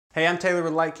Hey, I'm Taylor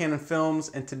with Light Cannon Films,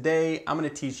 and today I'm going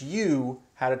to teach you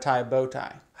how to tie a bow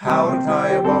tie. How to tie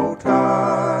a bow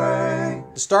tie.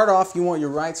 To start off, you want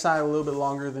your right side a little bit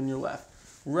longer than your left.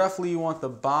 Roughly, you want the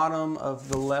bottom of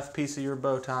the left piece of your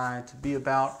bow tie to be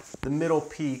about the middle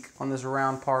peak on this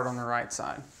round part on the right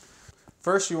side.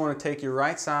 First, you want to take your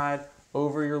right side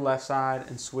over your left side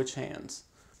and switch hands.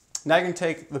 Now you can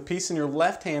take the piece in your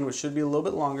left hand, which should be a little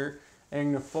bit longer, and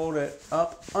you're going to fold it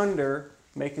up under,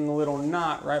 making a little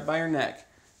knot right by your neck.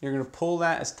 You're going to pull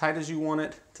that as tight as you want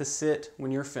it to sit when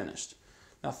you're finished.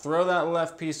 Now throw that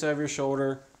left piece over your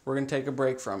shoulder. We're going to take a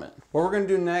break from it. What we're going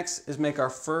to do next is make our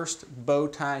first bow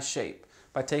tie shape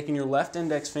by taking your left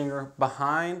index finger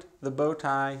behind the bow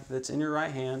tie that's in your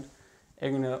right hand,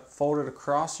 and you're going to fold it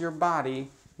across your body,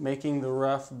 making the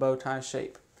rough bow tie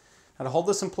shape. Now to hold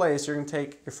this in place, you're going to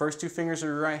take your first two fingers of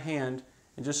your right hand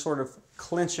and just sort of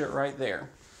clench it right there.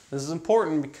 This is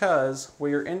important because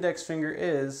where your index finger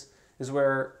is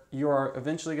where you are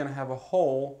eventually going to have a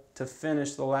hole to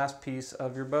finish the last piece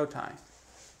of your bow tie.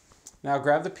 Now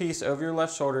grab the piece over your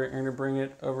left shoulder and you're going to bring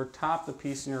it over top the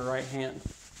piece in your right hand.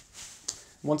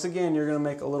 Once again, you're going to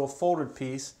make a little folded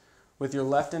piece with your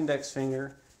left index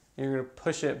finger, and you're going to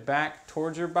push it back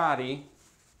towards your body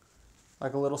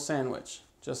like a little sandwich,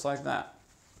 just like that.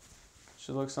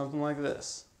 Should look something like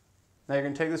this. Now you're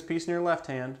going to take this piece in your left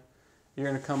hand, you're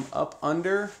going to come up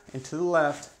under and to the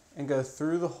left and go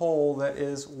through the hole that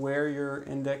is where your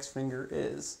index finger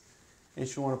is.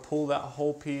 And you want to pull that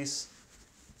whole piece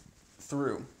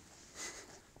through.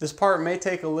 This part may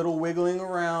take a little wiggling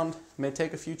around, may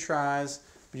take a few tries,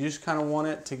 but you just kind of want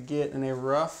it to get in a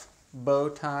rough bow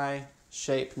tie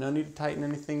shape. No need to tighten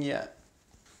anything yet.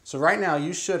 So right now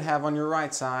you should have on your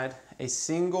right side a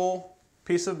single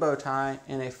piece of bow tie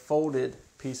and a folded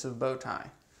piece of bow tie.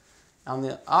 On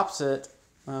the opposite,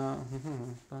 on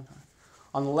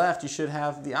the left, you should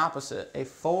have the opposite, a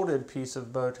folded piece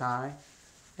of bow tie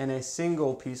and a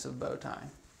single piece of bow tie.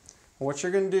 And what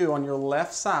you're going to do on your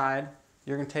left side,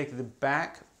 you're going to take the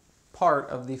back part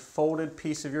of the folded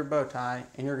piece of your bow tie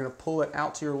and you're going to pull it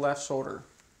out to your left shoulder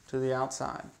to the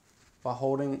outside while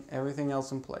holding everything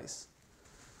else in place.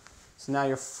 So now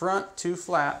your front two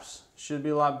flaps should be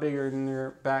a lot bigger than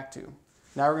your back two.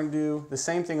 Now we're going to do the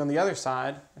same thing on the other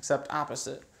side, except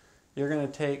opposite. You're going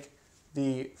to take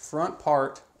the front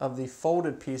part of the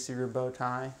folded piece of your bow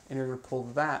tie and you're going to pull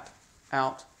that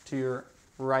out to your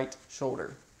right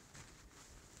shoulder.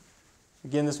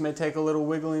 Again, this may take a little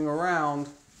wiggling around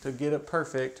to get it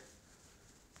perfect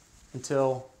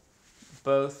until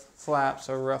both flaps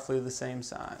are roughly the same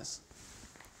size.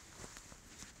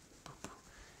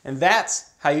 And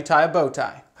that's how you tie a bow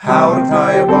tie. How to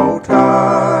tie a bow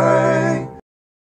tie.